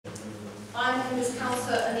My name is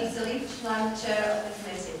Cllr Anita Leech and I'm the chair of the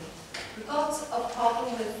committee. We've got a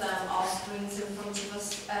problem with our screens in front of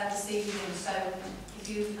us this evening, so if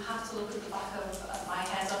you have to look at the back of my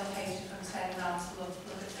head on occasion from turning around to look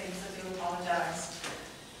at things, I do apologise.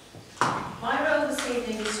 My role this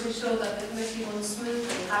evening is to ensure that the committee runs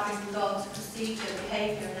smoothly, having regard to procedure,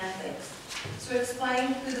 behaviour and ethics. To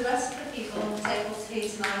explain who the rest of the people on the table here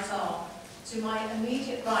tonight are, to my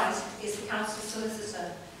immediate right is the council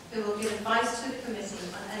solicitor, who will give advice to the committee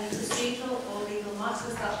on any procedural or legal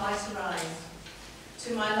matters that might arise.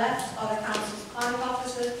 To my left are the council's planning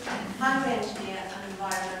officer, highway engineer and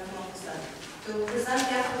environmental officer, who will present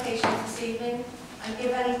the application this evening and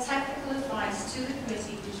give any technical advice to the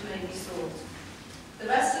committee which may be sought. The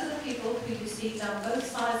rest of the people who you see down both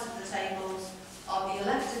sides of the tables are the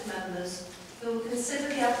elected members who will consider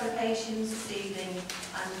the applications this evening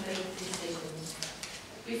and make the decisions.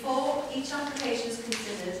 Before each application is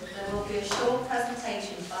considered, there will be a short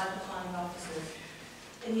presentation by the planning officers.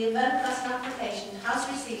 In the event that an application has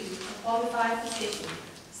received a qualified petition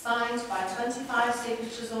signed by 25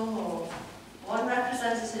 signatures or more, one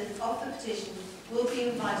representative of the petition will be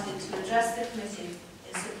invited to address the committee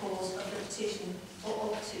in support of the petition for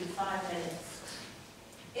up to 5 minutes.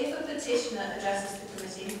 If a petitioner addresses the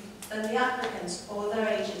committee, then the applicant or their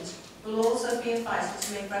agent will also be invited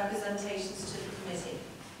to make representations to the committee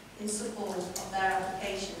in support of their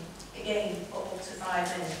application, again for up to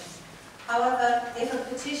 5 minutes. However, if a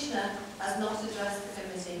petitioner has not addressed the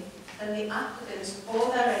committee, then the applicant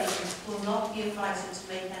or their agent will not be invited to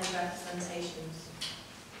make any representations.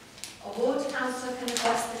 A ward councillor can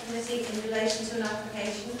address the committee in relation to an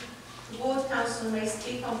application. The ward councillor may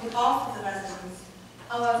speak on behalf of the residents.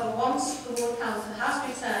 However, once the ward councillor has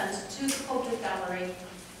returned to the public gallery,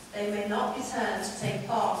 they may not return to take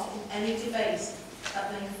part in any debate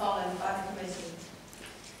that may follow by the committee.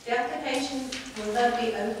 The application will then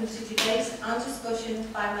be open to debate and discussion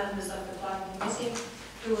by members of the planning committee,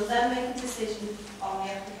 who will then make a decision on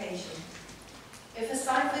the application. If a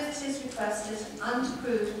site visit is requested and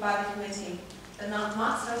approved by the committee, then that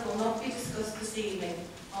matter will not be discussed this evening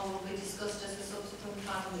and will be discussed at a subsequent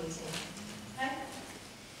planning meeting. Okay?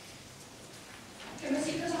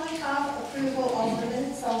 Committee, could I have approval of the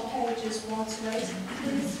minutes on pages 1 to 8,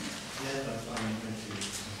 please? Yeah, that's fine, thank you.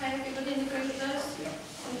 Okay, everybody in agree with those? Yeah.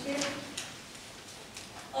 Thank you.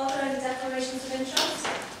 Are there any declarations of interest?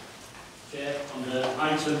 Chair, under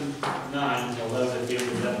item 9, although the field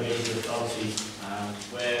of delegation authority,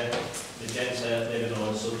 where the Genter living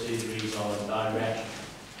or subsidiaries or direct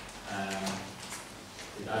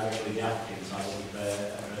with the applicants, I will prefer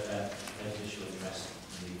a prejudicial interest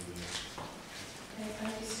in the agreement. Okay,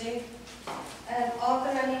 thank you, Steve. Are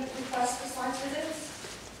there any requests for site visits?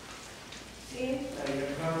 Ian?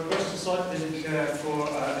 Can I request a site visit for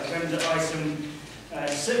agenda item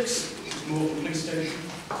 6, which is more police station.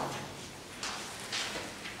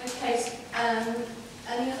 Okay,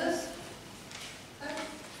 any others? No?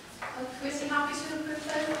 Committee happy to approve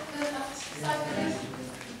that site visit?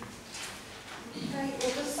 Okay,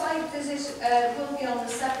 well the site visit will be on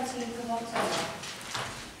the 17th of October.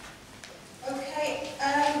 Okay,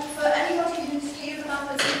 for anybody who's here about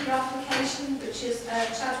the particular application, which is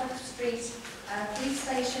Chadwick Street Police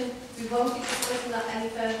Station, we won't be discussing that any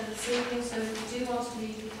further this evening, so if you do want to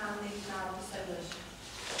leave, you can leave now if you so wish.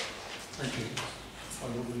 Thank you. I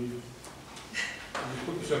will leave. You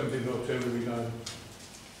put the 17th of October we know.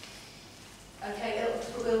 Okay,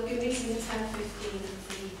 we'll be meeting at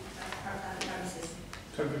 10:15 at the premises.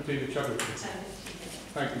 10:15 at Chadwick. 10:15.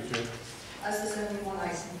 Thank you, Chair. As there's only one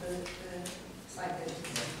item for the site visit.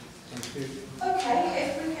 Thank you. Okay,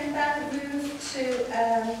 if we can then move to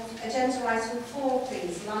agenda item 4,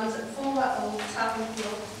 please. Lands at former Old Tavern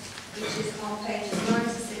Club, which is on pages 9 to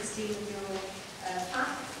 16 of your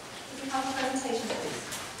pack. Could we have a presentation, please?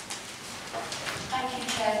 Thank you,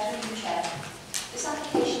 Chair. Through you, Chair. This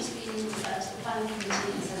application has been referred to the planning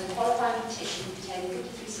committee as a qualifying petition containing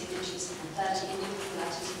 53 signatures and 30 individual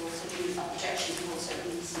letters have also been objections have also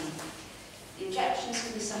been received. The objections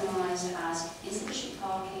can be summarised as insufficient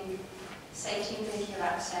parking, safety and vehicular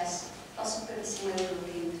access, loss of privacy and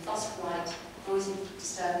overlooking, loss of light, noise and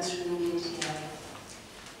disturbance from the community area.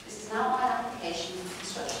 This is an outline application for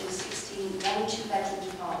construction of 16 1- and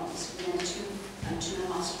 2-bedroom apartments within a 2- and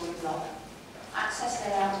 2.5-storey block. Access,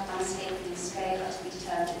 layout, landscaping and scale are to be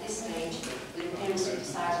determined at this stage, with appearance to be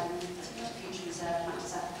decided as a future reserved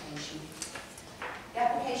matters application. The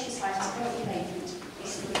application site is currently vacant,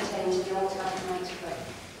 recently retained to the old Tavern Club.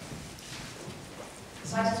 The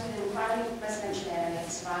site is within a private residential area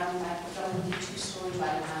surrounded by predominantly 2-storey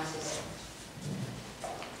dwelling houses.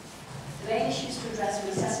 The main issues to address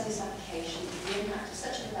when assessing this application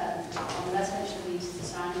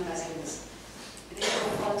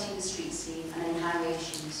occupancy and any high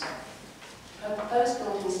ratios. The proposed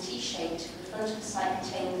building is T-shaped, with the front of the site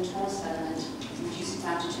containing the tallest element, reducing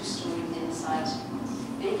down to 2-storey within the site.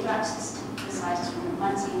 Vehicle access to the site is from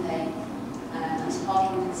Magazine Lane and is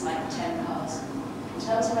parking within the site for 10 cars. In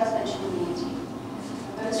terms of residential immunity,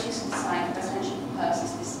 the proposed use of the site for residential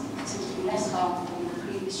purposes is considered to be less harmful than the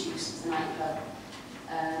previous use of the nightclub,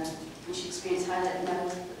 which experienced high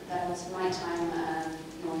levels of nighttime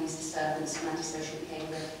noise disturbance and antisocial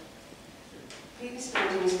behaviour. The previous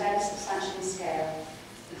building was fairly substantial in scale,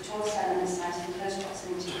 with the tallest element site in close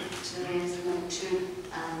proximity to the rooms of number 2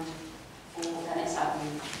 and 4 Lennox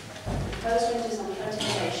Avenue. The proposed windows on the front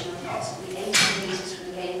elevation are approximately 18 metres from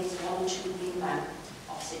the gables of 1 and 2 Green Bank,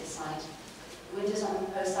 opposite the site. The windows on the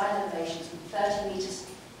proposed side elevations will be 30 metres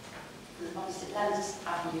from the opposite Lennox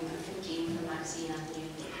Avenue and 15 from Magazine Avenue.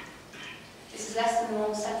 This is less than the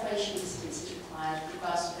normal separation distance is required with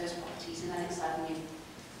regards to those properties in Lennox Avenue.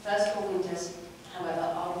 The first 4 windows, however,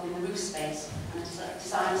 are within the roof space and are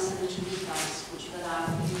designed similar to roof lights, which will allow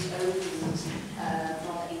for use over rooms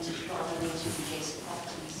rather than into adjacent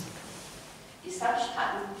properties. The established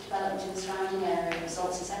pattern development in the surrounding area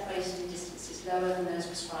results in separation distances lower than those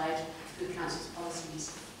prescribed through the council's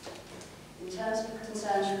policies. In terms of the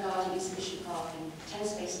concerns regarding insufficient parking, 10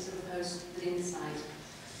 spaces are proposed within the site.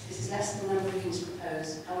 This is less than the number of units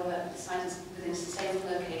proposed. However, the site is within a sustainable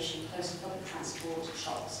location, close to public transport,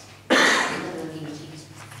 shops, and other amenities.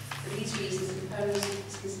 For these reasons, the proposal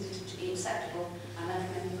is considered to be acceptable and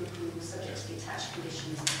recommended for approval subject to the attached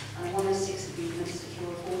conditions and a 106 agreement to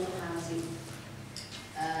secure affordable housing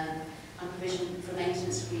and provision for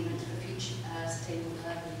maintenance agreement for future sustainable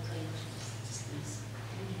urban systems.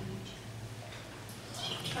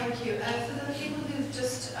 Thank you. For the people who've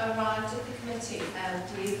just arrived at the committee,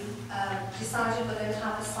 we've decided we're going to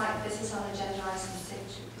have a site visit on agenda item 6,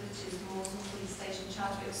 which is Moreton Police Station,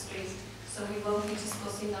 Chadwick Street. So we won't be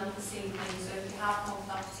discussing that this evening. So if you have come for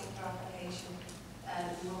that particular application,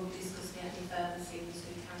 we won't be discussing it any further this evening, so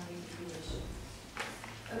you can read if you wish.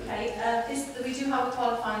 Okay, we do have a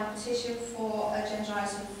qualifying petition for agenda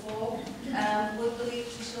item 4. Would the lead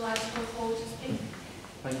petitioner like to come forward to speak?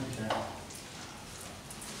 Thank you, Chair.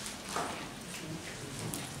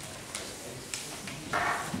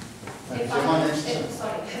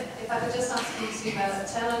 If I could just ask you to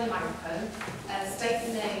turn on your microphone, state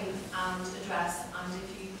your name and address, and if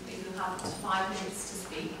you have 5 minutes to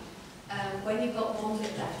speak. When you've got 1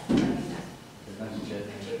 minute left, let me know. Thank you, Chair.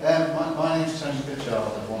 Thank you. My name is Tony Pitchard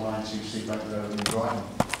at 192 Seacombe Road in Brighton.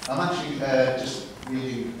 I'm actually just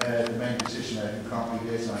reading the main petitioner who can't be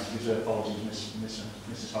here tonight. She gives her apologies,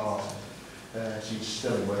 Mrs. Hart. She's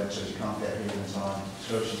still at work, so she can't get here in time.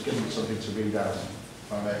 So she's given me something to read out.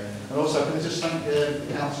 And also, can I just thank the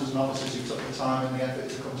councillors and officers who took the time and the effort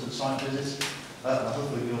to come to the site visit.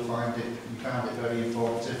 Hopefully you found it very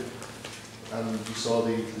informative, and you saw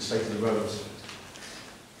the state of the roads,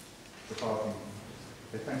 the parking.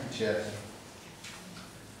 Okay, thank you, Chair.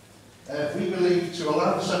 We believe to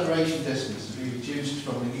allow the separation distance to be reduced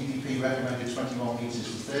from the EDP recommended 21 metres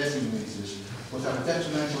to 13 metres would have a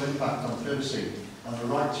detrimental impact on privacy and the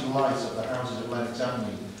right to light at the houses at Lennox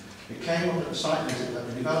Avenue. It came up at the site visit that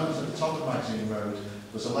the development at the top of Magazine Road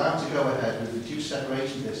was allowed to go ahead with reduced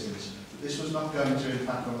separation distance, but this was not going to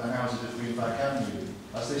impact on the houses at Greenbank Avenue,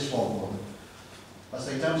 as this one would, as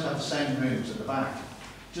they don't have the same rooms at the back.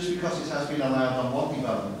 Just because it has been allowed on one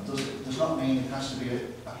development does not mean it has to be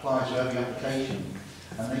applied to every application,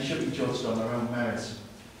 and they should be judged on their own merit.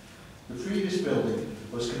 The previous building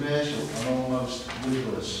was commercial and almost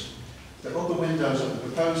roofless. The upper windows of the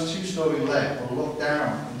proposed 2-storey leg will look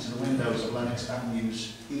down into the windows of Lennox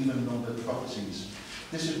Avenue's even-numbered properties.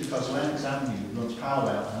 This is because Lennox Avenue runs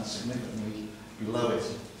parallel and significantly below it.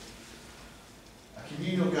 A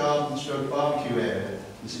communal garden stroke barbecue area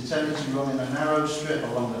is intended to run in a narrow strip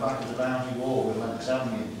along the back of the boundary wall with Lennox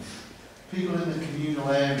Avenue. People in the communal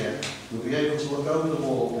area will be able to look over the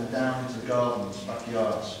wall and down into the gardens,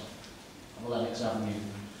 backyards of Lennox Avenue.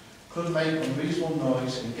 Could make unreasonable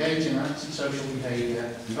noise, engage in antisocial behaviour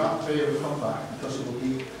without fear of comeback because it will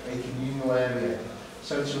be a communal area.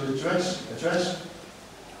 So to address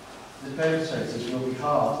the perpetrators will be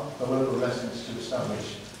hard for local residents to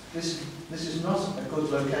establish. This is not a good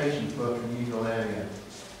location for a communal area.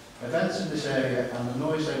 Events in this area and the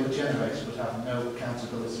noise they will generate would have no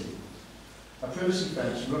accountability. A privacy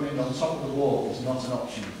fence running on top of the wall is not an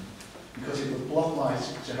option because it would block light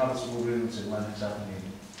to habitable rooms in Lennox Avenue.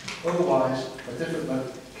 Otherwise, a different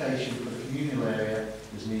location for the communal area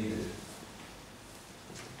is needed.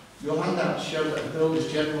 Your handouts show that the build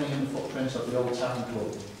is generally in the footprint of the old town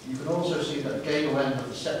club. You can also see that the gable end of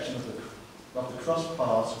the section of the of the cross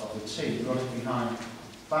part of the T running behind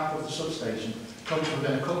back of the substation comes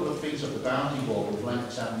within a couple of feet of the boundary wall with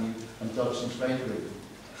Lennox Avenue and Dodson's Bakery.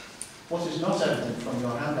 What is not evident from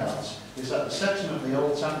your handouts is that the section of the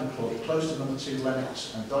old tavern club close to number 2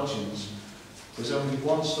 Lennox and Dodson's was only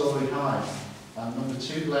 1 story high, and number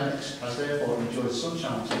 2 Lennox has therefore enjoyed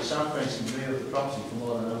sunshine to the south-facing rear of the property for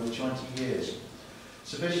more than over 20 years,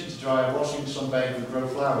 sufficient to dry a washing, sunbathe and grow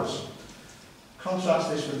flowers. Contrast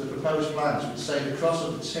this with the proposed plans which say the cross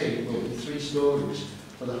of the T will be 3 stories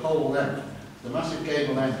for the whole length. The massive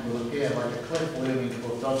gable end will appear like a cliff looming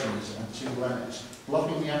above Dodson's and 2 Lennox,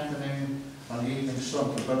 blocking the afternoon and the evening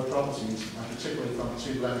sun from both properties, and particularly from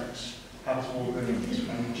 2 Lennox habitable rooms,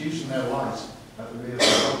 and reducing their light at the rear of the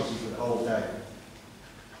property for the whole day.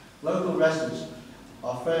 Local residents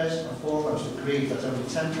are first and foremost agreed that only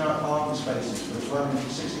 10 car parking spaces for a dwelling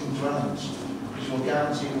of 16 dwellings, which will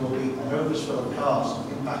guarantee there will be an overspill of cars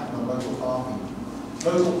impacting on local parking.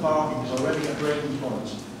 Local parking is already a breaking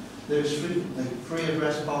point. There is frequently free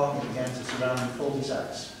address parking against the surrounding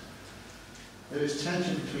cul-de-sacs. There is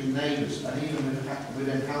tension between neighbours and even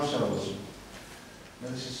within households. Now,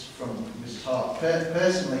 this is from Mrs. Hart.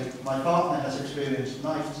 Personally, my partner has experienced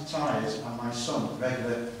knifed tyres and my son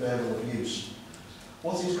regular verbal abuse.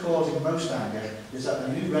 What is causing most anger is that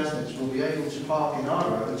the new residents will be able to park in our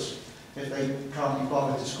roads if they can't be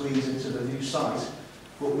bothered to squeeze into the new site,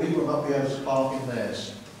 but we will not be able to park in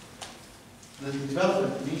theirs. The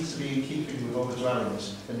development needs to be in keeping with other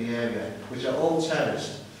dwellings in the area, which are all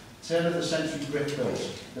terraced, turn-of-the-century brick built.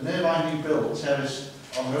 The nearby new build terrace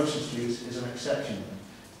on Rosen Street is an exception.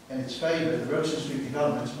 In its favour, the Rosen Street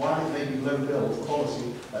development, while it may be low build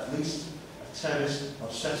quality, at least a terrace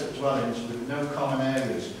of separate dwellings with no common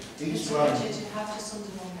areas. Each dwelling,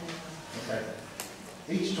 okay.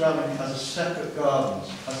 Each dwelling has a separate garden.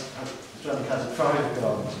 The dwelling has a private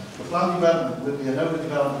garden. The planned development will be an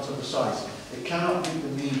overdevelopment of the site. It cannot meet the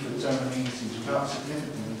need for its own amenities without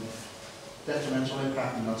significantly detrimental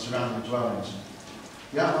impacting on surrounding dwellings.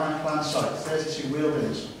 The outline plan site, 32 wheel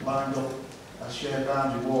bins lined up a shared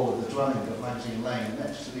boundary wall of the dwelling of Magazine Lane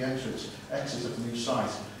next to the exit of the new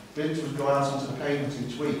site. Bins would go out onto the pavement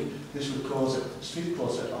each week. This would cause a street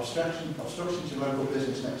clutter, obstruction to local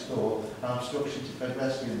business next door, and obstruction to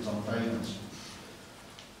pedestrians on the pavement.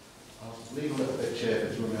 I'll leave a little bit, Chair, if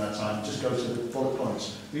it's running out of time. Just go to the bullet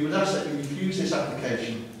points. We would ask that you refuse this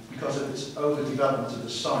application because of its overdevelopment of the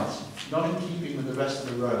site, not in keeping with the rest of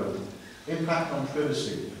the road, impact on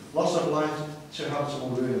privacy, loss of light to habitable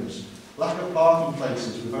rooms, lack of parking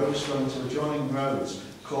places with overflow to adjoining roads,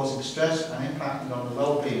 causing stress and impacting on the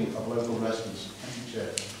well-being of local residents. Thank you,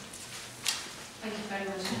 Chair. Thank you very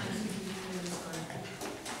much.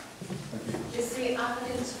 Thank you. Is the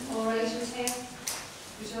applicant or agent here?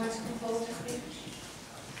 Would you like to come forward to speak?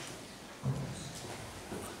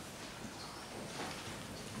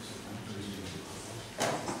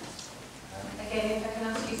 Again, if I can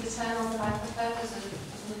ask you to turn on the microphone, there's a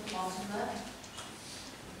little bottom there.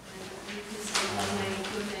 You can say your name,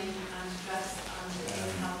 good name and address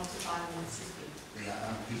and how to 5 minutes to speak. Yeah,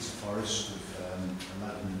 I'm Peter Forrest with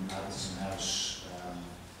 11 Elderton House,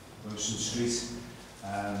 Rosen Street,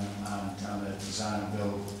 and I'm a design and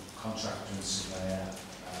build contractor and surveyor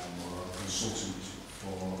or a consultant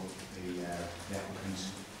for the applicant.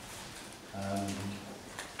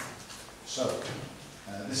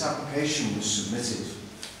 This application was submitted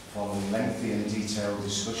following lengthy and detailed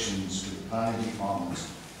discussions with the planning department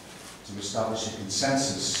to establish a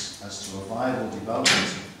consensus as to a viable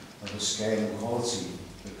development of a scale and quality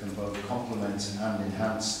that can both complement and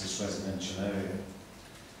enhance this residential area.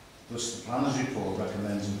 Thus, the planner's report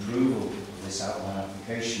recommends approval of this outline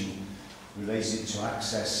application related to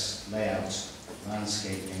access, layout,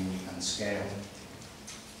 landscaping and scale.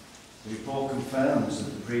 The report confirms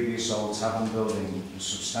that the previous old tavern building was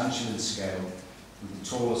substantial in scale, with the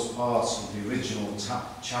tallest part of the original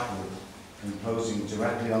chapel imposing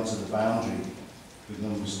directly onto the boundary with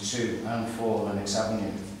numbers 2 and 4 Lennox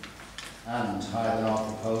Avenue, and higher than our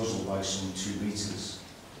proposal by some 2 metres.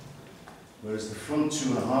 Whereas the front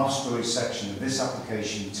 2.5-storey section of this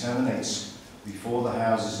application terminates before the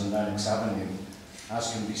houses on Lennox Avenue,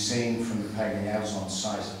 as can be seen from the pegging out on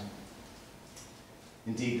site.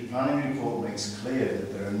 Indeed, the planning report makes clear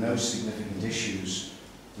that there are no significant issues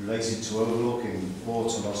related to overlooking or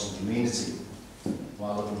to loss of amenity,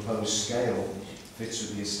 while the proposed scale fits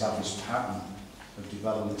with the established pattern of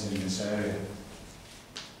development in this area.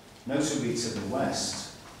 Notably to the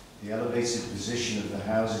west, the elevated position of the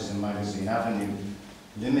houses in Magazine Avenue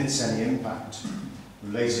limits any impact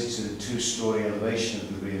related to the 2-storey elevation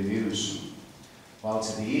of the rear views, while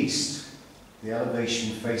to the east, the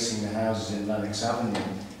elevation facing the houses in Lennox Avenue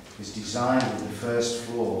is designed with the first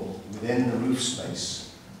floor within the roof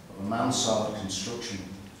space of a mansard construction.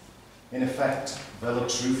 In effect,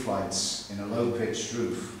 Velux roof lights in a low-pitched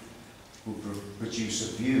roof will produce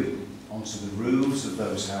a view onto the roofs of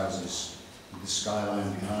those houses with the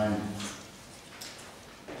skyline behind.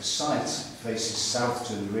 The site faces south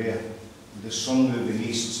to the rear, with the sun moving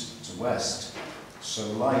east to west, so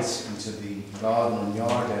light into the garden and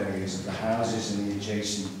yard areas of the houses and the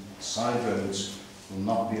adjacent side roads will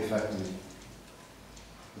not be affected.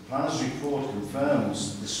 The planner's report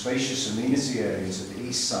confirms that the spacious amenity areas of the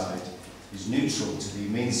east side is neutral to the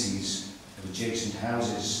amenities of adjacent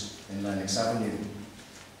houses in Lennox Avenue,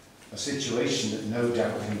 a situation that no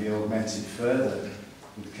doubt can be augmented further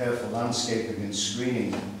with careful landscaping and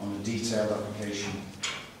screening on a detailed application.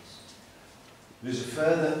 There's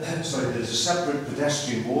a separate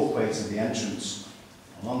pedestrian walkway to the entrance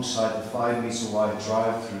alongside the 5-metre wide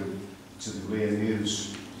drive-through to the rear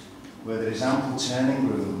mews, where there is ample turning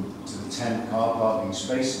room to the 10 car parking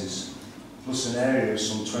spaces, plus an area of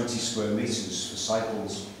some 20 square metres for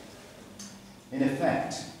cycles. In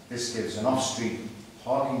effect, this gives an off-street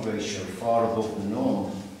parking ratio far above the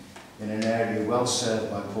norm in an area well served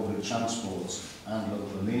by public transport and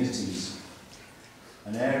local amenities.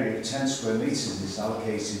 An area of 10 square metres is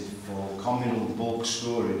allocated for communal bulk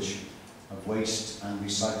storage of waste and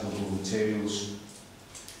recyclable materials.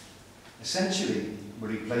 Essentially, we're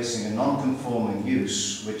replacing a non-conforming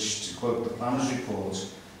use which, to quote the planner's report,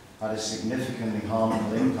 had a significantly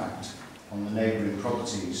harmful impact on the neighbouring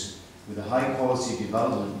properties, with a high-quality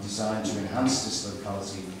development designed to enhance this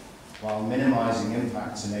locality while minimising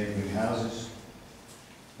impact to neighbouring houses.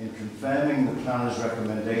 In confirming the planner's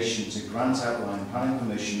recommendation to grant outline planning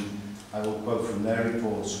permission, I will quote from their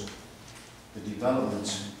report: "The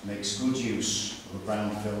development makes good use of a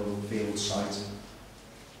brownfield site."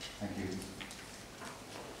 Thank you.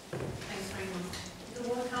 Thanks very much. The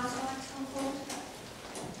Ward Council like to come forward?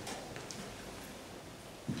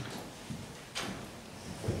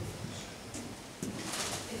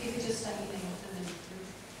 If you could just state your name and then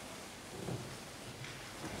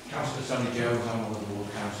Councillor Tony Jones, I'm one of the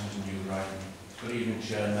Ward Councillors in New Brighton. Good evening,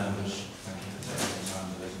 Chair, members. Thank you for taking the time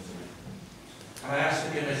to listen to me. Can I ask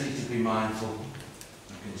the committee to be mindful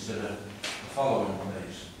and consider the following,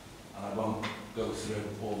 please? And I won't go through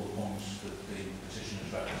all the points that the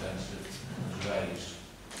petitioner's representative has raised,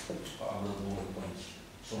 but I will bullet points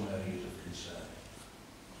some areas of concern.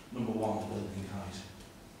 Number 1, building height.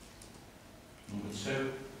 Number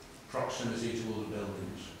 2, proximity to other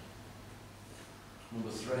buildings. Number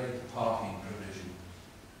 3, parking provision.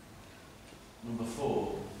 Number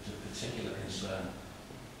 4 is a particular concern.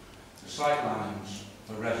 The sight lines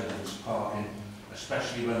for residents parking,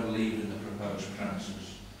 especially when leaving the proposed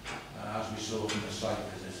premises. As we saw from the site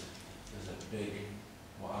visit, there's a big,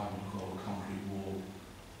 what I would call a concrete wall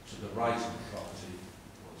to the right of the property,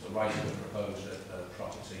 or to the right of the proposed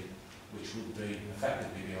property, which would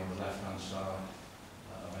effectively be on the left-hand side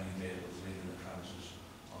of any vehicles leaving the premises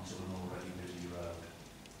onto an already busy road.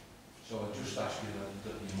 So I just ask you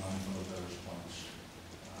that you mindful of those points.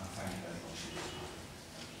 Thank you very much.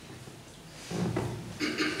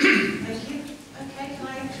 Thank you. Okay, can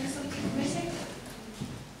I introduce the committee?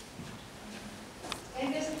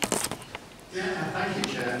 David? Yeah, thank you,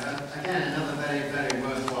 Chair. Again, another very, very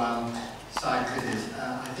worthwhile site visit.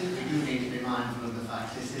 I think we do need to be mindful of the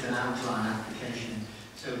fact this is an outline application,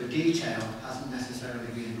 so the detail hasn't necessarily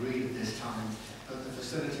been agreed at this time, but the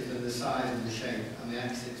facilities and the size and the shape and the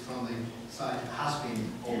exits from the site has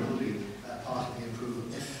been or will be part of the approval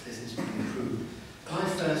if this is being approved. My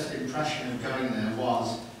first impression of going there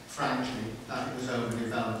was, frankly, that it was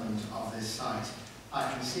overdevelopment of this site. I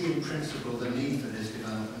can see in principle the need for this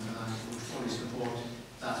development, and I would fully support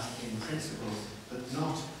that in principle, but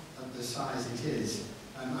not at the size it is.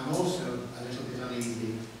 I'm also a little bit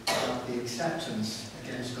uneasy about the acceptance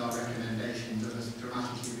against our recommendations of a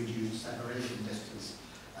dramatically reduced separation distance.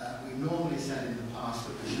 We've normally said in the past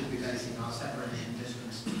that we should be basing our separation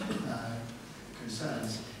distance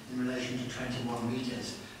concerns in relation to 21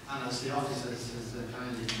 metres, and as the officers has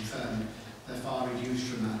kindly confirmed, they're far reduced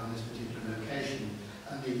from that on this particular location.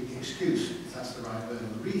 And the excuse, if that's the right word,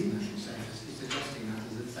 or the reason I should say, is suggesting that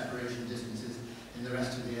is that separation distances in the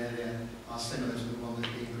rest of the area are similar to the one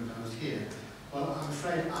that's being proposed here. Well, I'm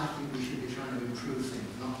afraid I think we should be trying to improve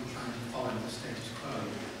things, not be trying to follow the status quo.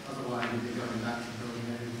 Otherwise, we'd be going back to building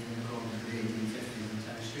everything according to the 1850s and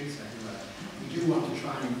terrace streets everywhere. We do want to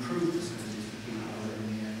try and improve facilities for people who live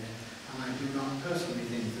in the area, and I do not personally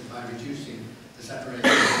think that by reducing the separation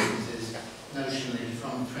distances notionally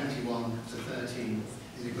from 21 to 13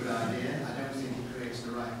 is a good idea. I don't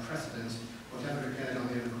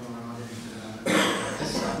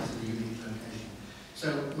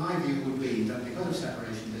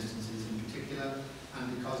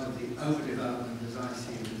the overdevelopment as I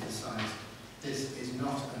see it of the site. This is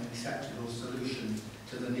not an acceptable solution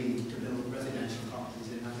to the need to build residential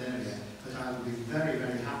properties in that area, but I would be very,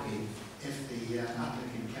 very happy if the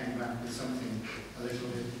applicant came back with something a little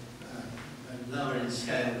bit lower in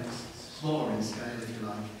scale, smaller in scale if you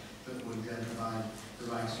like, that would provide the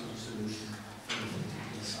right sort of solution for this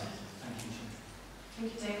particular site. Thank you, Chair. Thank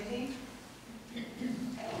you, David.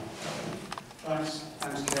 Thanks,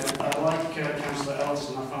 Chair. Like Councillor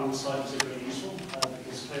Elderton, I found the site visit really useful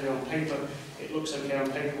because clearly on paper it looks okay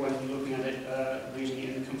on paper when you're looking at it, reading it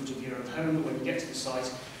in the comfort of your own home, but when you get to the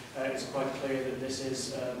site, it's quite clear that this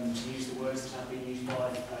is, to use the words that have been used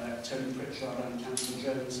by Tony Pritchard and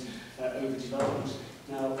Councillor Jones, overdevelopment.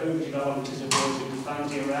 Now, overdevelopment is a word that we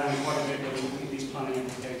bandy around quite a bit when we look at these planning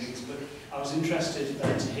applications, but I was interested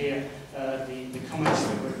to hear the comments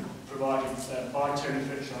that were provided by Tony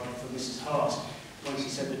Pritchard from Mrs. Hart when she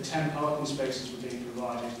said that 10 parking spaces were being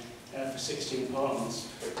provided for 16 apartments.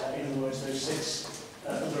 In other words, those 6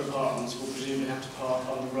 other apartments will presumably have to park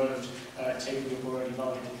on the road, taking up already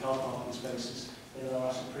valid car parking spaces. They are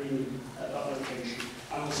at a premium at that location.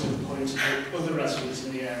 And also the point that other residents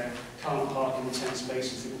in the area can't park in the 10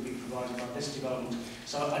 spaces that will be provided by this development.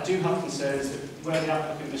 So I do have concerns that where the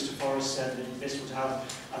applicant, Mr. Forrest, said that this would have,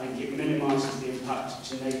 I think it minimises the impact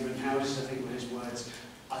to neighbouring houses, I think were his words.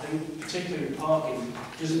 I think particularly parking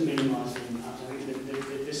doesn't minimise the impact. I think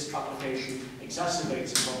that this application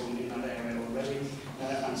exacerbates the problem in that area already.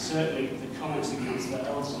 And certainly the comments that Councillor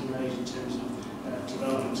Elderton made in terms of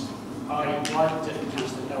development, I like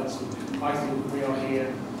Councillor Elderton. I think we are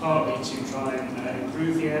here partly to try and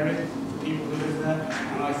improve the area for people who live there,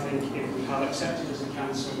 and I think if we have accepted as a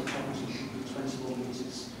council the property should be 21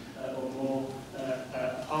 metres or more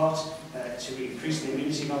apart to increase the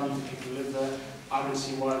amenity value for people who live there. I don't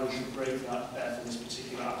see why we should break that for this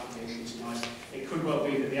particular application tonight. It could well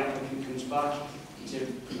be that the applicant comes back to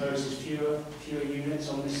proposes fewer units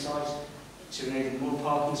on this site to enable more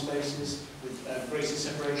parking spaces with greater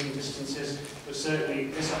separation distances, but certainly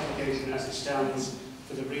this application as it stands,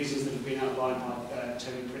 for the reasons that have been outlined by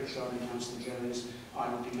Tony Pritchard and Councillor Jones, I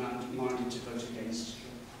would be minded to vote against.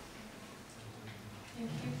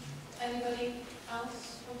 Thank you. Anybody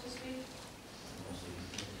else want to speak?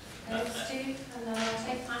 Steve, and then I'll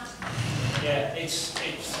take Matt. Yeah, it's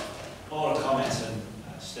more a comment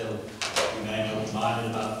and still remain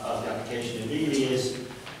open-minded about the application. It really is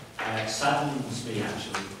saddens me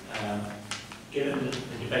actually, given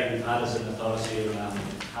the debate we've had as an authority around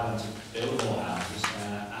having to build more houses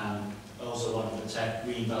and also want to protect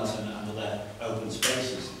green belts and other open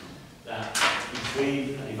spaces, that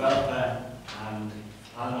between a developer and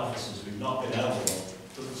planning officers we've not been able to,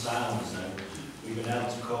 it doesn't sound as though we've been able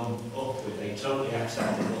to come up with a totally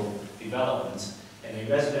acceptable development in a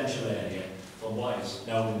residential area from what is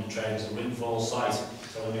known in the trade as a windfall site.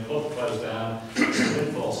 So when the club closed down, it's a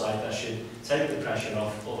windfall site that should take the pressure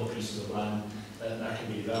off other pieces of land that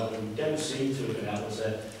can be developed. And we don't seem to have been able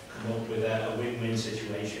to come up with a win-win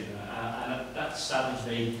situation. And that saddens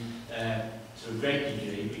me to a great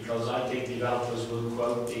degree, because I think developers will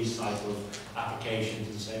quote these type of applications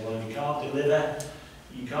and say, well, if you can't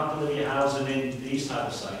deliver your housing in these type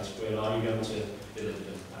of sites, where are you going to deliver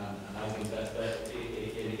them? And I think that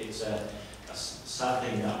it's a sad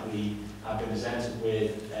thing that we have been presented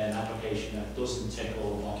with an application that doesn't tick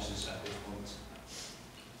all the boxes at this point.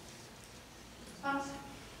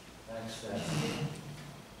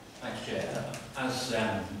 Thanks, Chair. As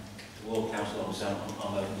the Ward Council officer,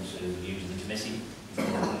 I'm open to the views of the committee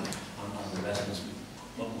on the residents,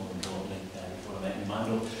 more importantly, before I make my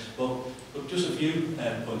mind up. But just a few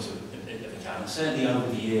points if I can. Certainly over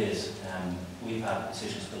the years, we've had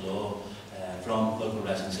decisions galore from local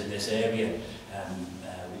residents in this area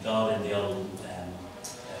regarding the old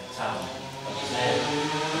tavern that was there.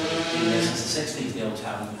 It's been there since the 60s, the old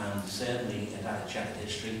tavern, and certainly it had a checkered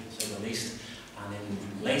history, to say the least. And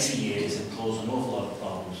in later years, it caused an awful lot of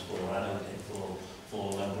problems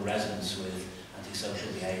for local residents with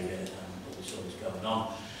antisocial behaviour and all sorts going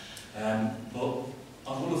on. But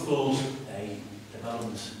I would have thought a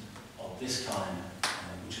development of this kind,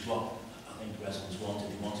 which is what I think the residents wanted.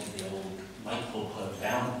 They wanted the old nightclub closed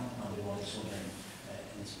down, and they wanted something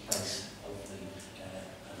in its place, hopefully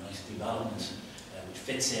a nice development which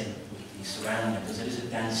fits in with the surrounding, because it is a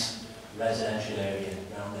dense residential area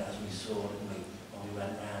around it, as we saw when we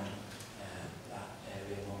went round that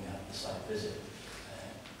area when we had the site visit.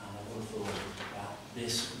 And I would have thought that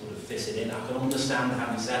this would have fitted in. I can understand,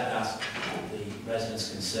 having said that, the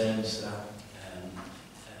residents' concerns that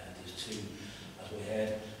there's too, as we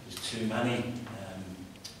heard, there's too many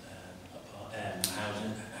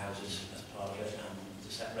houses as part of it, and at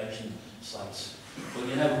the separation sites. But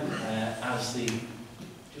you know, as the,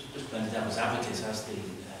 just playing devil's advocate, as the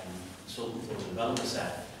consultant for the developer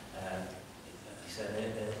said, he said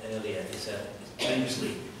earlier, he said it's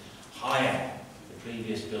previously higher, the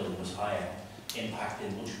previous building was higher,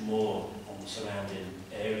 impacting much more on the surrounding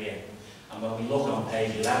area. And when we look on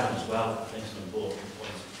page 11 as well, I think it's an important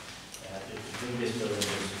point. The previous building was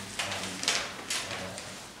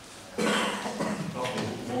probably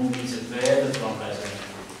 1 metre further from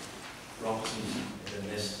residential properties than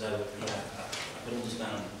this, so I can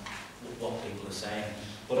understand what people are saying.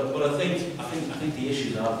 But I think the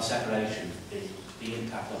issues are the separation, the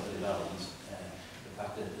impact of the development, the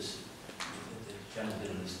fact that the general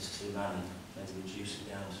building is too many, maybe reduce it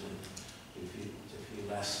down to a few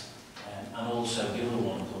less. And also the other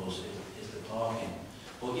one, of course, is the parking.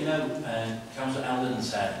 But you know, Councillor Elderton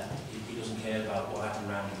said he doesn't care about what happened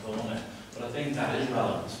around the corner. But I think that is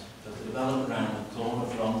relevant, because the development around the corner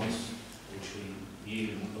from us, which we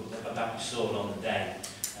viewed, that we saw on the day,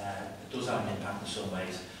 it does have an impact in some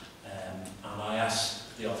ways. And I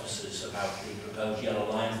asked the officers about the proposed yellow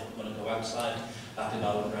line that we're going to go outside that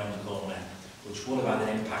development around the corner, which would have had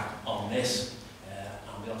an impact on this.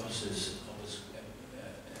 And the officers was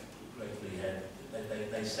gratefully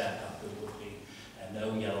they said that there would be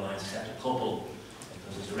no yellow lines except a couple,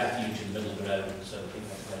 because there's a refuge in the middle of the road, so people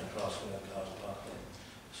have to get across where their cars are parked there.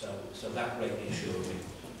 So that greatly assured me.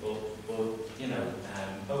 But you know,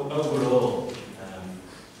 overall,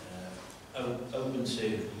 open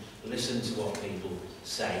to listen to what people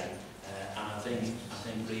say, and I think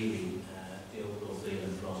really the overall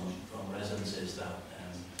feeling from residents is that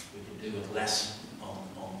we could do with less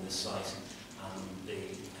on this site, and the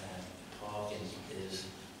parking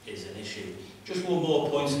is an issue. Just one more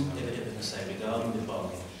point, if I can say, regarding the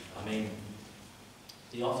parking. I mean,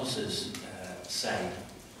 the officers say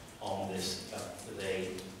on this that they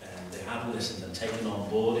have listened and taken on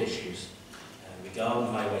board issues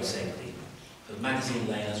regarding highway safety. Because Magazine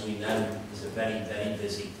Lane, as we know, is a very, very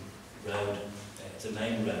busy road. It's a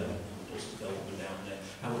main road, and buses go up and down there.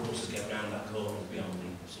 How will buses get round that corner is beyond me,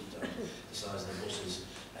 sometimes, the size of the buses.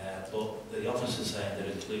 But the officers say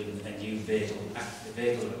they're including a new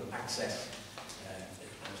vehicle access.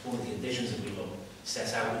 It's one of the conditions that we look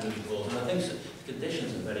set out in the report, and I think the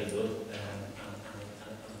conditions are very good, and I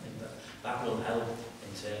think that will help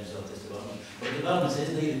in terms of this development. But the development is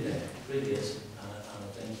needed there, it really is, and I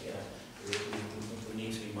think we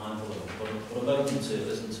need to be mindful of it. But I'm open to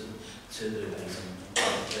listen to the debate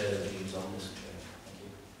and further views on this.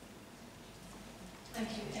 Thank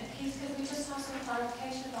you. Keith, could we just have some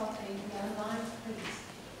clarification about the yellow line, please?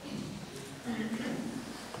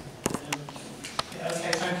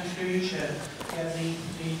 Okay, thank you through you, Chair. Yeah, the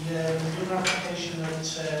other application that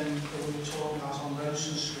we were talking about on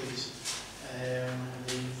Rosen Street,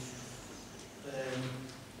 the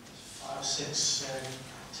 5 or 6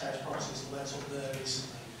 terrace properties that went up there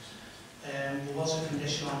recently. There was a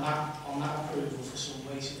condition on that approval for some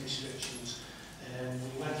weighting restrictions.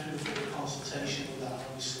 We went through the full consultation with that,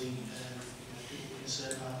 obviously, people were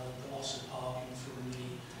concerned about the loss of parking from the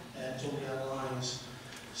double yellow lines.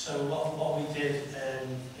 So what we did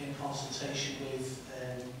in consultation with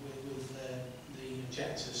the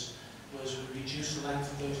objectors was we reduced the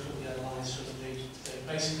length of those double yellow lines so that they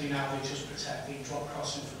basically now they just protect the drop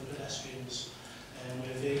crossing for the pedestrians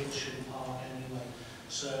where vehicles shouldn't park anyway.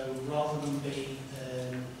 So rather than be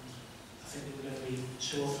I think they were going to be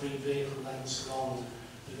 2 or 3 vehicle lengths long,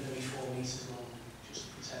 they're going to be 4 metres long, just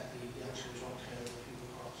to protect the actual drop curve that people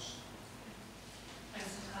cross.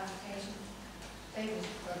 Thanks for clarification. David?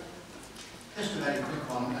 Just a very quick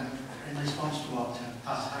one, and in response to what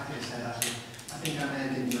Pat Hackett said, I think I may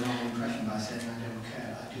have given the wrong impression by saying I don't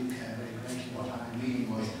care. I do care very greatly. What I mean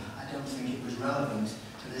was, I don't think it was relevant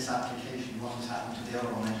to this application what has happened to the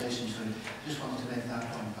other one adjacent to it. Just wanted to make that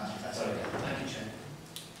point, Pat. That's okay. Thank you, Chair.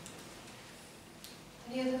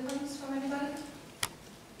 Any other points from anybody?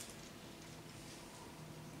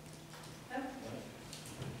 No?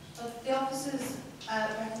 Well, the officer's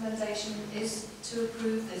recommendation is to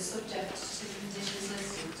approve this subject to the conditions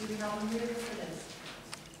listed. Do we have a mover for this?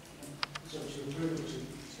 So to approve it?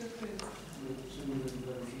 To approve. To move it and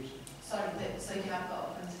refuse it. Sorry, so you have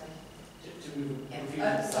got a mistake. To move it and refuse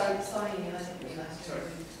Sorry, it. Ian, I didn't realise.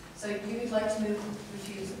 Sorry. So you would like to move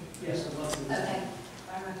refusal? Yes, I'd like to move. Okay.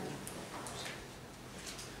 Byron.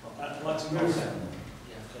 I'd like to move it.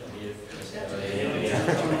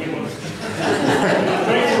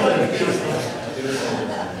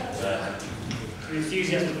 The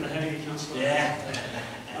enthusiasm ahead of you, Councillor. Yeah.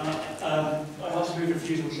 I'd like to move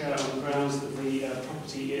refusal, Chair, on the grounds that the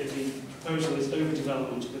proposal is over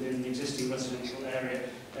development within the existing residential area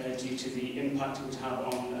due to the impact it would have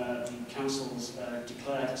on the council's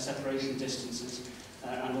declared separation distances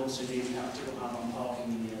and also the impact it will have on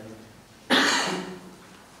parking in the area.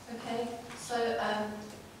 Okay, so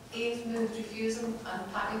Ian's moved refusal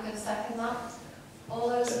and Pat, you're going to second that. All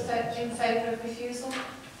those in favour of refusal?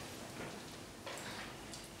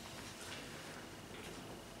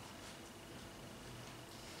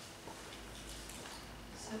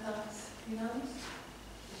 So that's unanimous.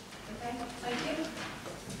 Okay, thank you.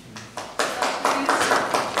 That's refused.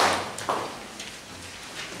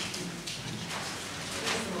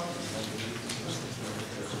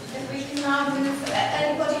 If we can now move,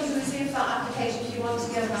 anybody who received that application, if you want to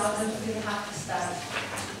go now, I don't really have to start.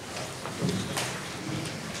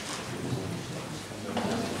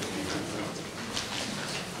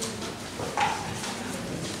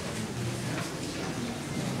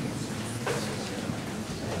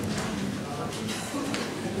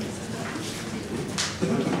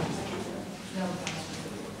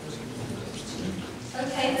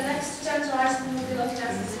 Okay, the next agenda item we'll be looking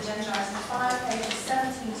at is agenda item 5, pages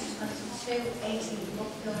 17 to 22, 18,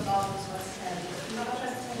 Brookfield Gardens, West End. Do you have a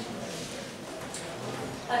presentation?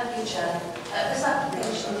 Thank you, Chair. This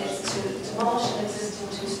application is to demolish an existing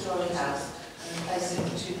two-storey house and replace it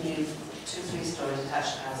with two 3-storey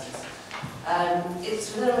detached houses.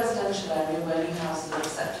 It's within a residential area where new houses are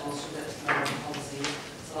acceptable to the development policy,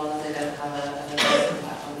 so long as they don't have an adverse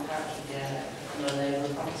impact on the character of the area and on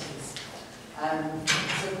neighbouring properties.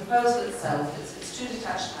 So the proposal itself, it's two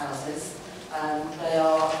detached houses. They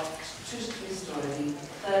are 2 to 3 storey. The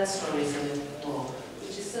third storey is in the floor,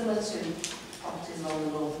 which is similar to properties along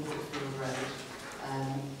the north of Brookfield Road.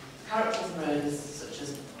 The character of the road is such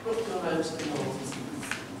as Brookfield Road to the north is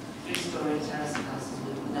 3-storey terrace houses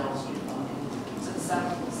with no on-street parking. To the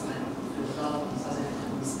south of the site, Brookfield Gardens, as it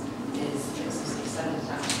comes, is a mix of 7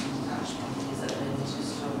 detached and detached properties that are mainly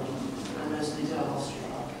 2-storey, and mostly do have off-street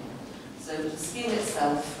parking. So the scheme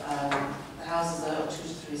itself, the houses are 2 to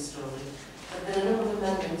 3 storey. There have been a number of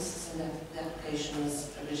amendments since the application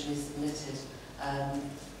was originally submitted.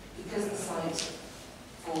 Because the site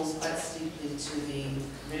falls quite steeply to the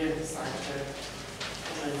rear of the site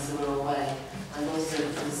where the Wirral Way, and also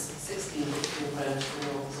because 16 Brookfield Road to the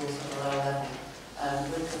north is also at a lower level,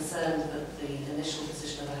 we're concerned that the initial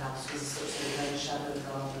position of the house was such that it made a shadow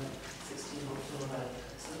garden 16 Brookfield Road.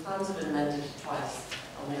 So the plans have been amended twice.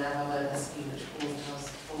 And we now have a scheme which pulls the house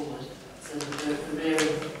forward, so that the rear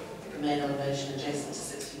of the main elevation adjacent to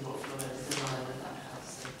 16 Brookfield Road is in line with that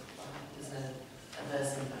house, so there's no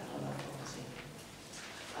adverse impact on that property.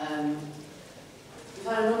 We've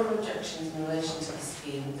had a number of objections in relation to the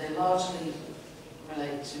scheme. They largely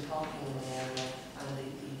relate to parking in the area and the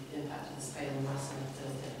impact of the scale and mass of the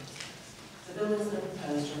building. The buildings that are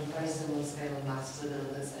proposed are very similar scale and mass to the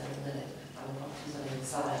building that's there at the minute, and the properties on either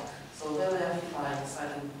side. So although they occupy a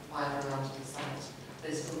slightly wider amount of the site, they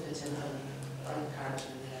still fit in on the character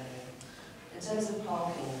of the area. In terms of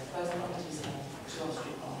parking, both properties have 2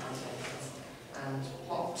 off-street parking spaces, and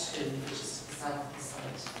Plot 2, which is to the south of the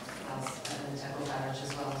site, has an integral garage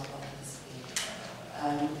as well as part of the scheme.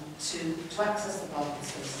 To access the parking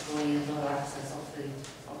spaces, we'll need another access off the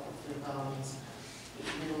gardens, which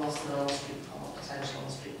would be lost in an on-street potential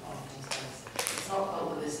on-street parking space. It's not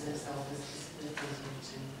felt that this in itself is significant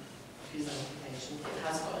to use that application. It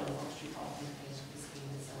has got an off-street parking application for the scheme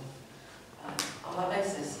itself. On that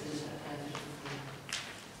basis, it is recommended to approve.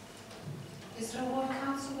 Is there a ward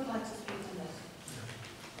council would like to speak to this?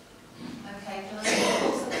 Okay, can I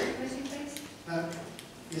also committee, please?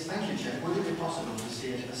 Yes, thank you, Chair. Would it be possible to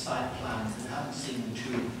see a site plan? We haven't seen the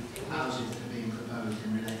 2 houses that are being proposed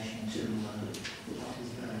in relation to what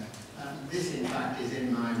is there. This, in fact, is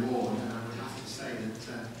in my ward, and I would have to say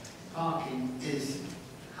that parking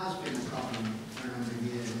has been a problem for a number of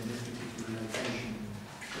years in this particular location.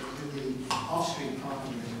 But with the off-street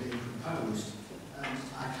parking that's being proposed,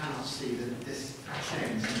 I cannot see that this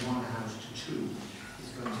change from 1 house to 2 is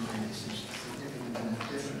going to make a significant enough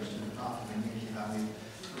difference to the parking immediately value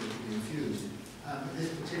for it to be infused. But this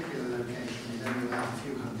particular location is only about a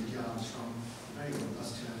few hundred yards from a very good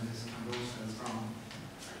bus terminus and also from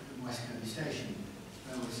West Kirby Station,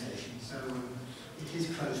 railway station. So it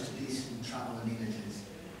is close to decent travel amenities.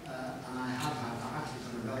 And I've actually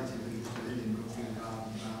got a relative who used to live in Brookfield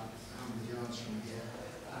Garden about 100 yards from here.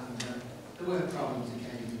 And there were problems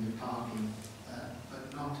occasionally with parking,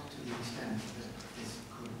 but not to the extent that this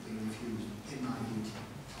could be refused, in my view,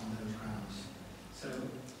 on those grounds. So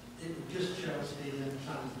it just shows the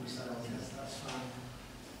plans themselves, yes, that's fine.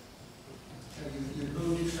 So you've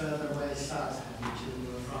moved it further away south, haven't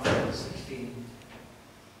you, from 16?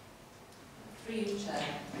 Through you, Chair.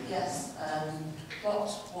 Yes, plot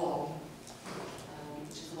 1,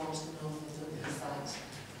 which is the one to the north of the site.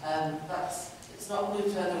 It's not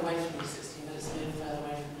moved further away from Route 16, but it's moved further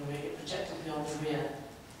away from the rear. It projected beyond the rear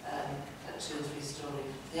at 2 or 3 storey.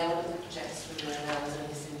 The element that projects from the rear now is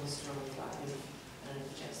only a single storey flat roof, and it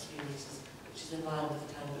projects 3 metres, which is in line with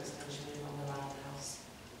the kind of extension we want around the house.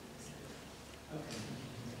 Okay.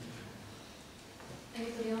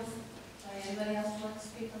 Anybody else? Sorry, anybody else want to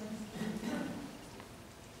speak on this?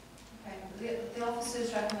 Okay, the officer's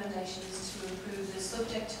recommendation is to approve this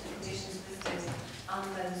subject to the conditions listed and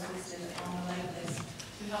those listed on the loan list.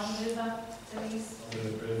 Do you have a mover, Denise? I'll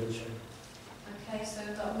move approval, Chair. Okay, so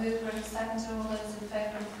we've got a mover and a seconder. All those in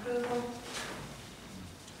favour of approval?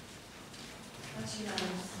 That's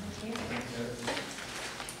unanimous. Thank you.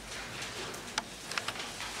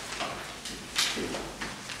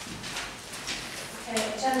 Okay,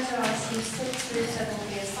 agenda items 6 through 7 will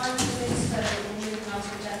be assigned to this, so we're moving on to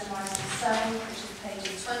agenda item 7, which is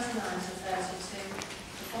pages 29 to 32.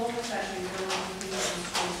 The former Treasury Bill on the Meaden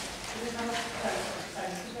Street. Do we have a proposal? Sorry,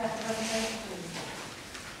 could we have the presentation, please?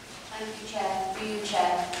 Thank you, Chair. Through you,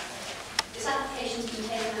 Chair. This application has been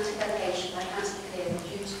taken into delegation by Cllr Cleary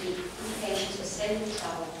due to the implications for sustainable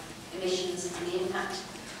travel, emissions and the impact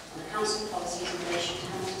on the council policies in relation to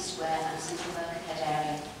Hamilton Square and Central Birkenhead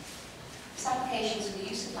area. This application is for the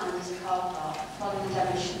use of land as a car park following the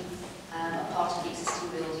demolition of part of the existing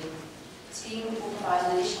building. The scheme will provide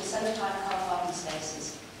an additional 75 car parking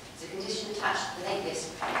spaces. As a condition attached to the late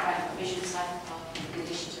list, requiring provision of cycle parking in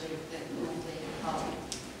addition to the normal vehicle parking.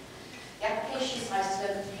 The application site is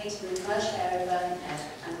located in the commercial area of Birkenhead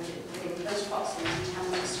and within close proximity to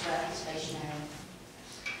Hamilton Square station area.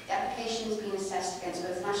 The application has been assessed against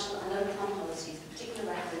both national and local plan policies, with particular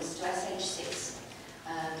reference to SH6,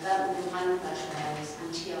 development in minor commercial areas,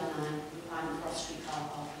 and TR9, requirement cross-street car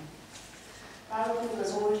parking. Prior approval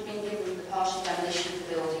has already been given for the partial demolition of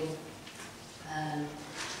the building. And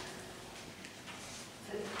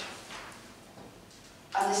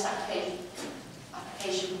this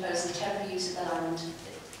application proposes temporary use of the land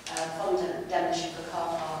following demolition for car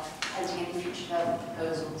park, pending any future development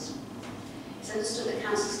proposals. It's understood that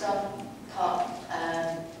council staff park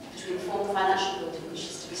between the former financial building, which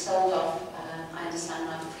is to be sold off, I understand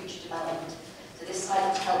now, for future development. So this site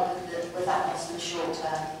will help with that cost in the short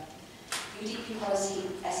term. UDP policy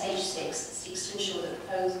SH6 seeks to ensure that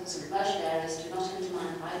proposals in commercial areas do not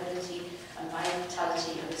undermine the viability and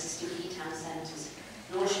vitality of existing key town centres,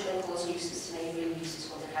 nor should they cause nuisance to neighbouring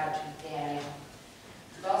uses or the character of the area.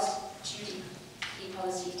 With regards to UDP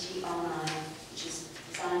policy TR9, which is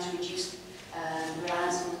designed to reduce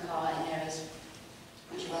reliance on the car in areas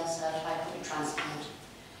which are well served by public transport.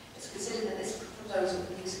 It's considered that this proposal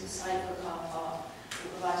for the use of the site for a car park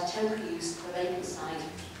will provide a temporary use for a vacant site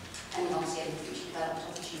and obviously any future development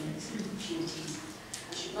opportunities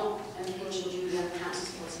and should not impinge unduly on the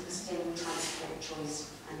council's policy for sustainable transport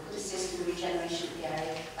choice and could assist in the regeneration of the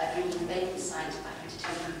area by bringing the vacant site back into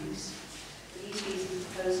temporary use. For these reasons,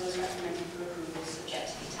 the proposal is recommended for approval subject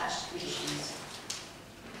to the attached conditions.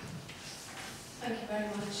 Thank you very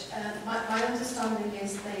much. My understanding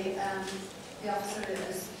is the officer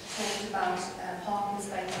has talked about parking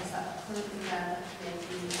spaces that are currently there that may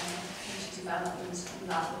be future development and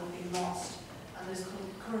that will be lost. And there's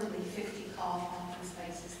currently 50 car parking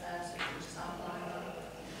spaces there, so we just outline that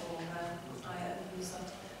before I open this up.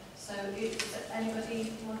 So does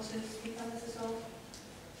anybody want to speak on this at all?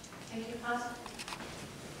 Thank you, Pat.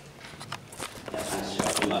 Yeah, thanks, Chair.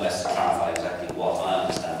 I'll do my best to clarify exactly what I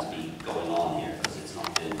understand to be going on here, because it's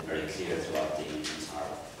not been very clear throughout the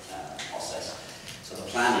entire process. So the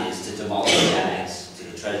plan is to demolish the annex to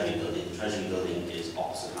the Treasury building. The Treasury building is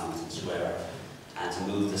opposite Hamilton Square, and to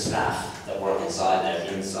move the staff that work inside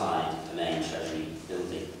there inside the main Treasury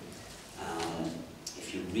building.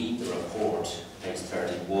 If you read the report, page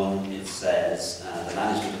 31, it says the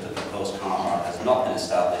management of the proposed car park has not been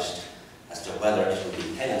established as to whether it will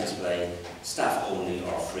be pay on display, staff only,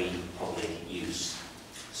 or free public use.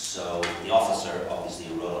 So the officer, obviously,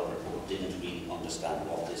 who wrote up the report, didn't really understand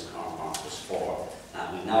what this car park was for.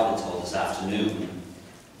 We've now been told this afternoon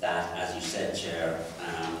that, as you said, Chair,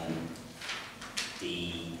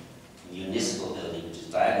 the municipal building, which is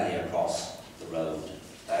diagonally across the road,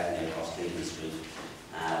 diagonally across Cleveland Street,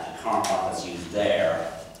 the car park that's used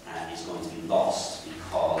there is going to be lost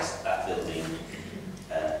because that building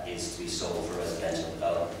is to be sold for residential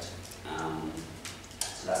development.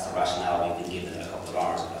 So that's the rationale we've been given a couple of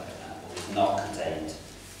hours ago. What was not contained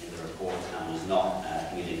in the report and was not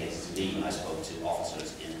communicated to me when I spoke to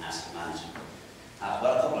officers in asset management. I've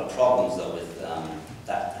got a couple of problems though with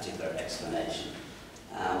that particular explanation.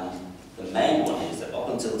 The main one is that up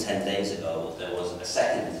until 10 days ago, there was a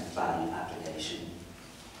second planning application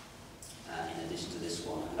in addition to this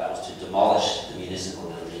one, and that was to demolish the municipal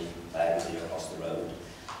building diagonally across the road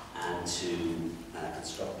and to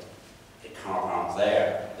construct a car park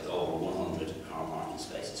there with over 100 car parking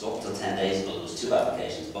spaces. So up until 10 days ago, there was two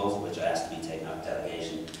applications, both of which I asked to be taken out of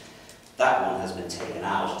delegation. That one has been taken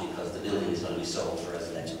out because the building is going to be sold for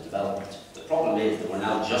residential development. The problem is that we're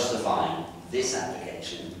now justifying this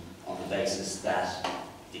application on the basis that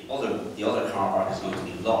the other car park is going to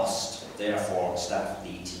be lost. Therefore, staff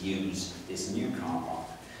need to use this new car park.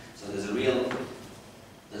 So there's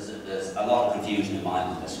a lot of confusion in my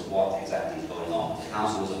mind as to what exactly is going on. The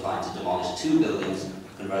council was applying to demolish two buildings,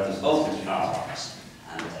 convert them both into car parks,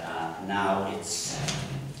 and now it's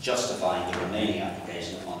justifying the remaining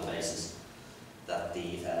application on the basis that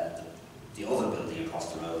the other building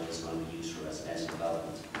across the road is going to be used for residential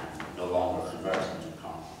development and no longer converted into a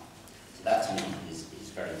car park. So that to me is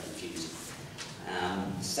very confusing.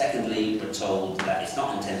 Secondly, we're told that it's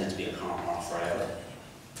not intended to be a car park forever.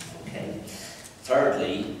 Okay.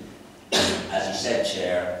 Thirdly, as you said,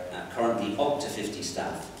 Chair, currently up to 50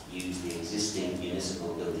 staff use the existing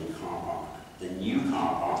municipal building car park. The new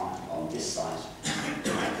car park on this site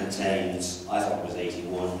contains, I thought it was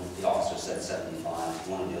 81, the officer said 75,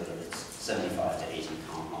 one of the other is 75 to 80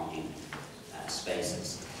 car parking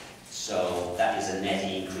spaces. So that is a net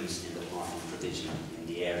increase in the parking provision in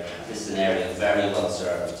the area. This is an area very well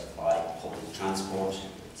served by public transport.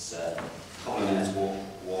 It's a couple of minutes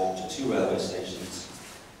walk to two railway stations,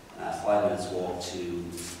 5 minutes walk to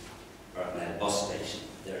Brighton bus station.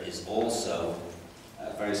 There is also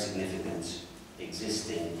a very significant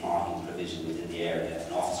existing parking provision within the area,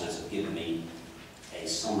 and officers have given me a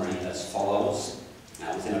summary as follows.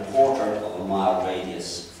 Within a quarter of a mile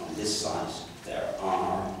radius from this site, there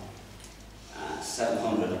are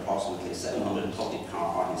approximately 700 public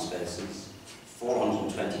car parking spaces,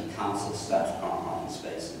 420 council staff car parking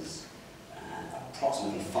spaces,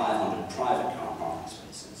 approximately 500 private car parking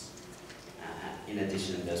spaces. In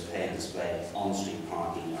addition, there's pay and display on-street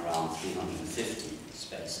parking around 350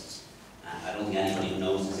 spaces. I don't think anybody who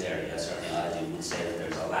knows this area, certainly I do, would say that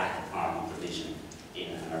there's a lack of parking provision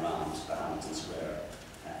in and around the Hamilton Square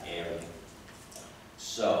area.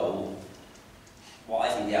 So, what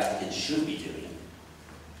I think the applicant should be doing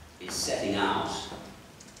is setting out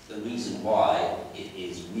the reason why it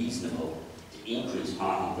is reasonable to increase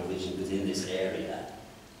parking provision within this area,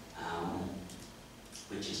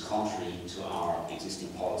 which is contrary to our existing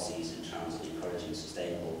policies in terms of encouraging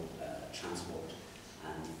sustainable transport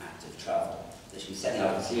and active travel. They should be setting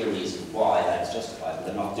out a clear reason why that is justified, but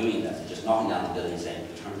they're not doing that. They're just knocking down the building saying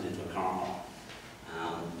we turn it into a car park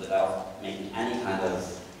without making any kind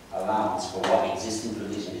of allowance for what existing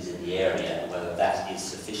provision is in the area and whether that is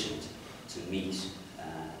sufficient to meet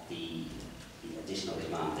the additional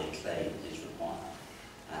demand they claim is required,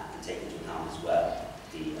 and take into account as well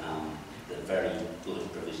the very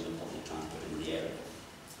good provision of public transport in the area.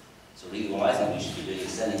 So really what I think we should be doing is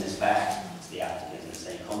sending this back to the applicant and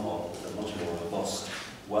saying, come up with a much more robust,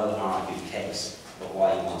 well-argued case about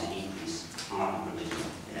why you want to increase parking provision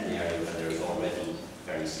in an area where there is already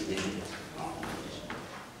very significant parking provision.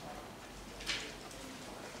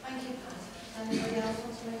 Thank you, Pat. Anybody else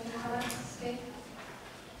want to make a comment? Steve?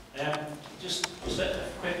 Just a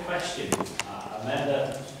quick question. I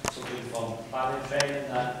remember something from planning training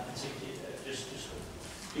that particular.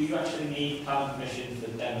 Do you actually need planning permission for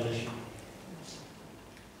demolition?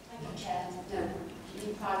 Thank you, Chair. No, you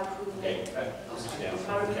need prior approval. Okay.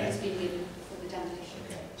 Prior approval has been given for the demolition.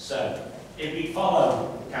 Okay. So, if we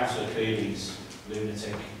follow Councillor Cleary's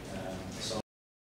lunatic aside